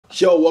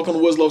Yo, welcome to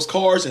Wiz Loves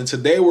Cars, and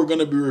today we're going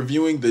to be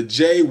reviewing the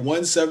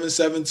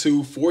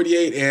J1772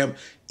 48 amp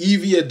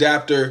EV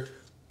adapter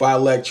by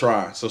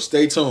Lectron. So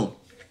stay tuned.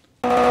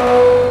 All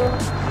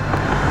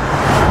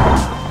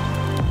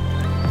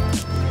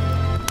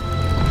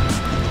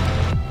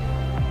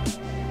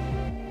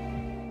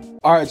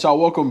right, y'all,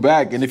 welcome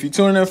back. And if you're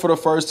tuning in for the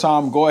first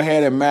time, go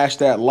ahead and mash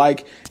that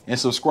like and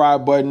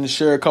subscribe button.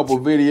 Share a couple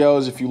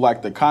videos if you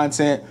like the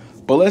content.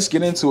 But let's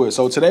get into it.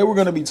 So today we're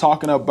going to be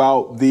talking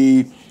about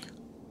the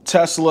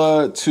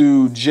Tesla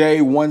to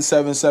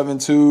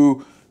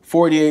J1772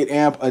 48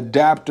 amp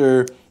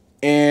adapter,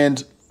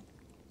 and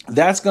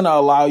that's going to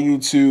allow you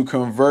to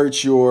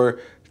convert your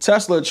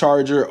Tesla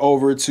charger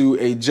over to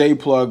a J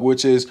plug,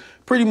 which is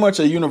pretty much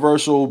a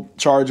universal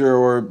charger,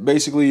 or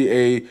basically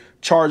a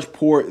charge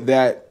port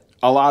that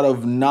a lot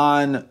of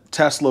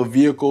non-Tesla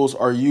vehicles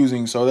are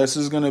using. So this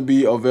is going to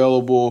be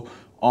available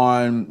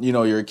on,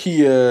 your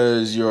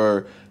Kias,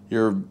 your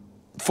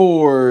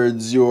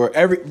Fords,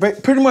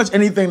 pretty much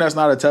anything that's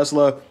not a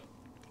Tesla,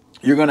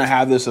 you're going to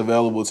have this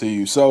available to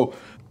you. So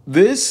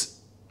this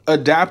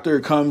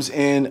adapter comes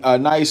in a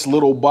nice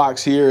little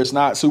box here. It's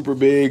not super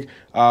big.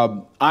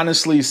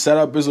 Honestly,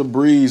 setup is a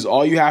breeze.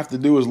 All you have to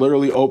do is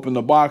literally open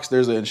the box.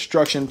 There's an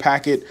instruction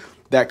packet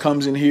that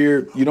comes in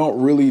here. You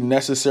don't really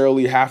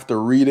necessarily have to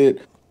read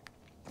it.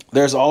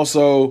 There's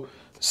also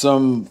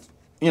some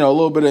a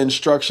little bit of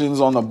instructions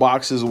on the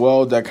box as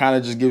well that kind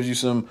of just gives you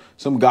some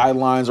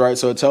guidelines, right?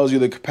 So it tells you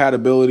the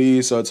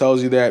compatibility. So it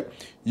tells you that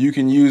you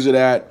can use it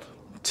at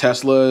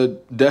Tesla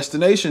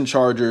destination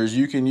chargers.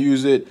 You can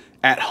use it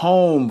at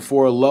home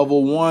for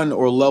level 1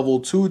 or level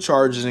 2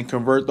 charges and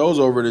convert those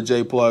over to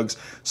J plugs.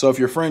 So if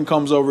your friend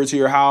comes over to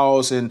your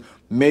house and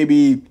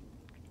maybe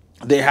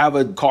they have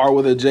a car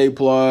with a J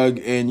plug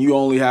and you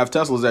only have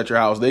Teslas at your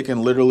house, they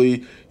can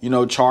literally,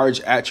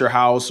 charge at your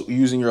house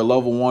using your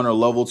level 1 or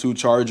level 2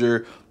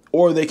 charger,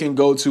 or they can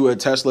go to a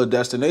Tesla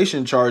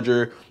destination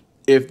charger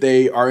if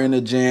they are in a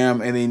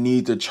jam and they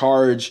need to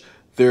charge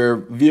their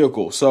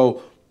vehicle.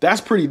 So that's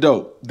pretty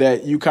dope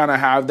that you kind of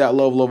have that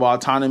level of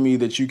autonomy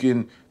that you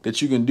can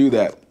do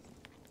that.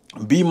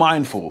 Be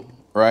mindful,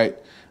 right?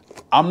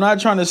 I'm not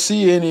trying to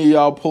see any of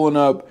y'all pulling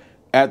up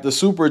at the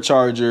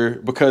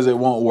supercharger because it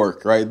won't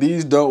work, right?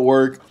 These don't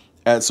work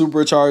at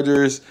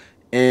superchargers.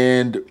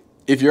 And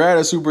if you're at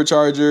a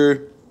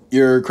supercharger,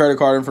 your credit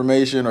card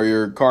information or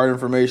your card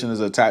information is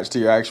attached to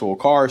your actual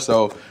car.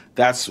 So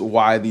that's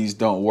why these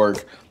don't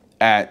work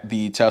at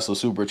the Tesla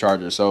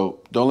supercharger. So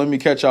don't let me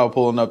catch y'all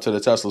pulling up to the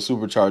Tesla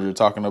supercharger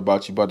talking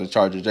about you about to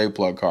charge your J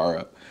plug car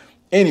up.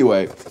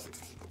 Anyway,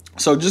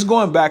 so just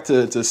going back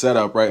to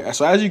setup, right?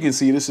 So as you can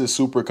see, this is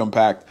super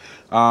compact.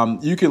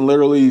 You can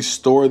literally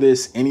store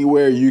this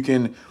anywhere. You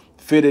can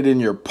fit it in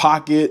your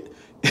pocket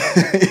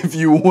if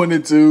you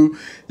wanted to.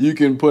 You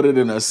can put it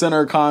in a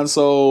center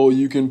console.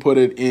 You can put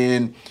it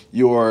in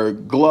your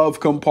glove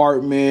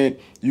compartment.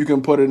 You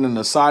can put it in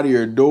the side of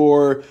your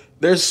door.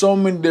 There's so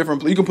many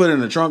different, you can put it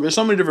in the trunk. There's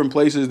so many different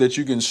places that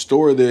you can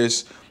store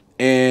this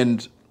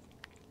and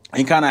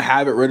kind of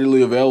have it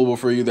readily available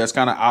for you. That's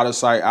kind of out of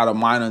sight, out of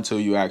mind until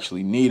you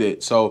actually need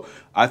it. So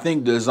I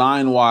think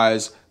design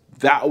wise,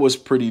 that was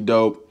pretty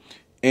dope.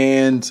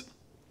 And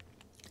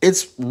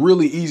it's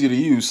really easy to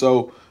use.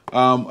 So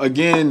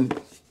again,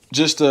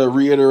 just to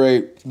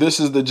reiterate, this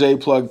is the J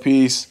plug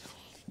piece.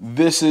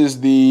 This is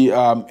the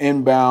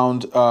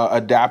inbound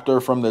adapter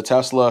from the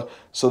Tesla.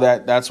 So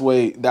that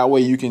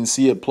way you can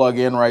see it plug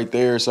in right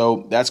there.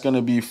 So that's going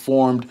to be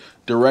formed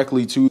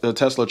directly to the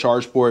Tesla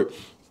charge port.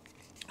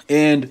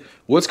 And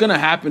what's going to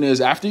happen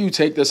is after you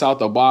take this out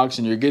the box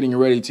and you're getting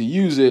ready to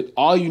use it,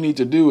 all you need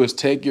to do is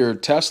take your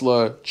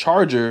Tesla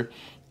charger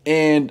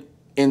and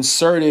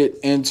insert it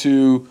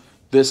into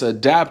this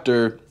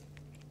adapter,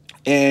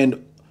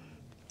 and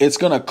it's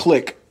going to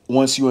click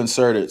once you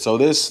insert it. So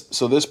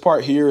this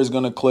part here is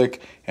going to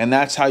click, and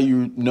that's how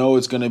you know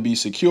it's going to be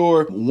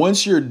secure.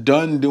 Once you're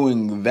done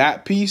doing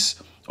that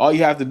piece, all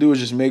you have to do is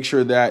just make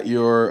sure that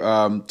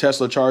your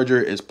Tesla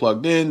charger is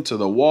plugged in to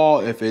the wall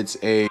if it's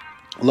a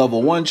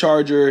level 1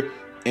 charger,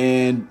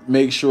 and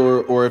make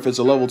sure, or if it's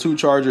a level 2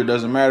 charger, it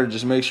doesn't matter,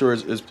 just make sure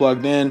it's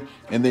plugged in,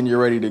 and then you're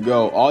ready to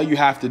go. All you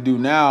have to do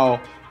now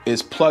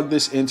is plug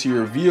this into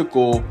your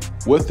vehicle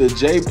with the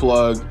J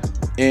plug,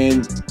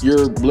 and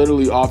you're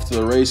literally off to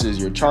the races.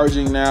 You're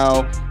charging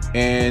now,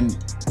 and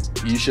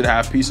you should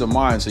have peace of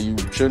mind. So you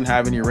shouldn't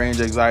have any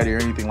range anxiety or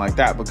anything like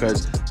that,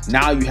 because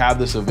now you have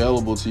this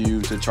available to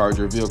you to charge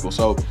your vehicle.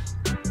 So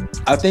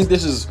I think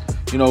this is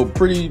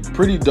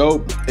pretty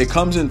dope. It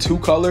comes in 2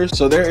 colors.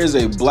 So there is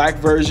a black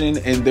version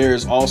and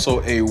there's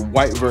also a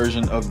white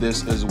version of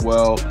this as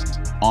well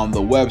on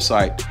the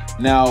website.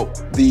 Now,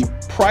 the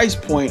price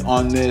point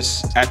on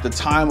this at the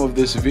time of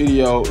this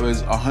video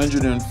is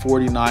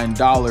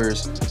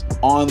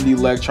 $149 on the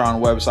Lectron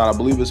website. I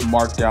believe it's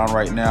marked down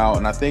right now,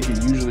 and I think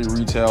it usually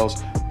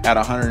retails at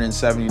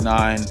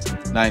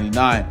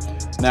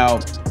 $179.99. Now,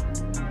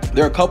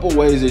 there are a couple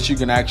ways that you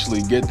can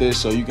actually get this.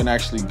 So you can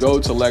actually go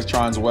to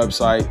Lectron's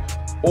website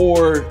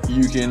or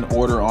you can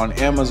order on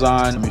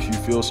Amazon if you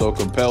feel so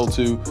compelled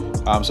to.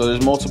 So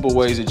there's multiple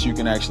ways that you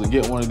can actually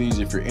get one of these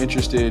if you're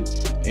interested.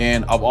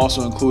 And I've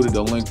also included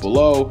a link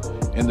below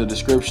in the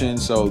description,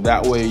 so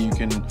that way you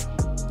can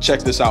check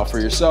this out for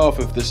yourself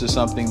if this is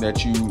something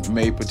that you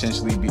may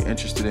potentially be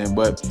interested in.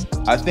 But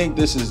I think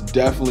this is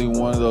definitely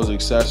one of those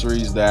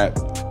accessories that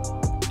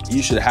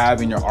you should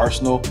have in your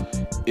arsenal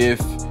if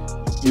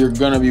you're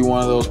gonna be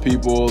one of those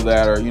people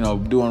that are, you know,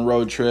 doing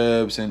road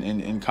trips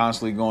and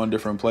constantly going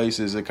different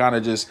places. It kind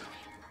of just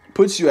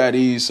puts you at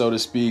ease, so to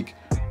speak,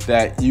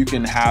 that you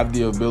can have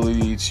the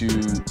ability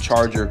to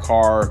charge your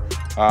car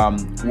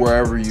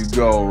wherever you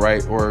go,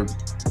 right? Or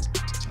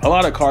a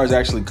lot of cars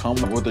actually come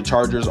with the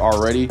chargers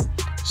already,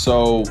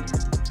 so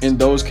in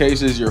those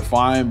cases you're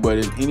fine. But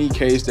in any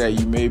case that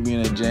you may be in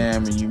a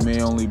jam and you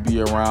may only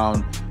be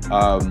around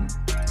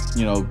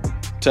you know,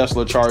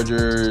 Tesla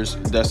chargers,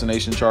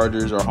 destination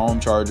chargers, or home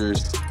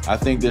chargers, I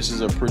think this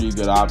is a pretty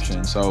good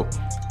option. So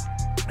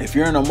if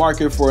you're in the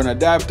market for an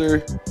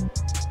adapter,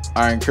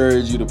 I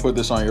encourage you to put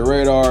this on your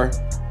radar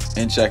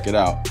and check it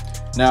out.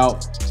 Now,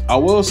 I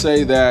will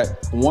say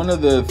that one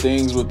of the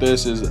things with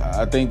this is,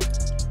 I think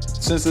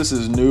since this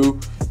is new,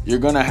 you're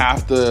gonna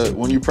have to,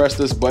 when you press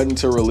this button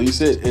to release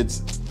it,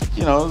 it's,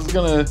 you know, it's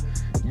gonna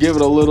give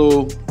it a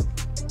little,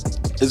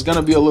 it's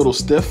gonna be a little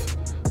stiff.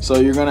 So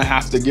you're gonna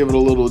have to give it a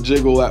little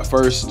jiggle at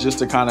first just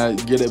to kind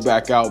of get it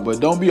back out. But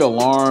don't be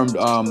alarmed,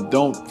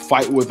 don't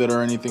fight with it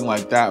or anything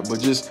like that, but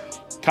just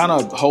kind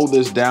of hold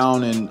this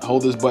down and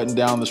hold this button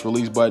down, this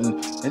release button,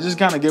 and just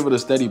kind of give it a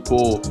steady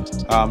pull.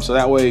 So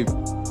that way,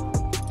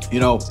 you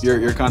know,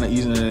 you're kind of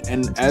easing it.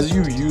 And as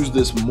you use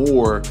this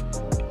more,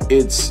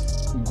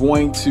 it's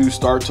going to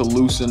start to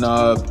loosen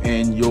up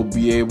and you'll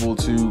be able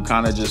to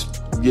kind of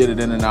just get it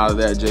in and out of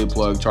that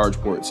J-plug charge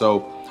port.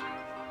 So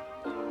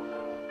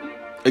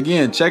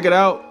again, check it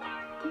out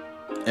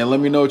and let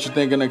me know what you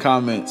think in the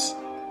comments.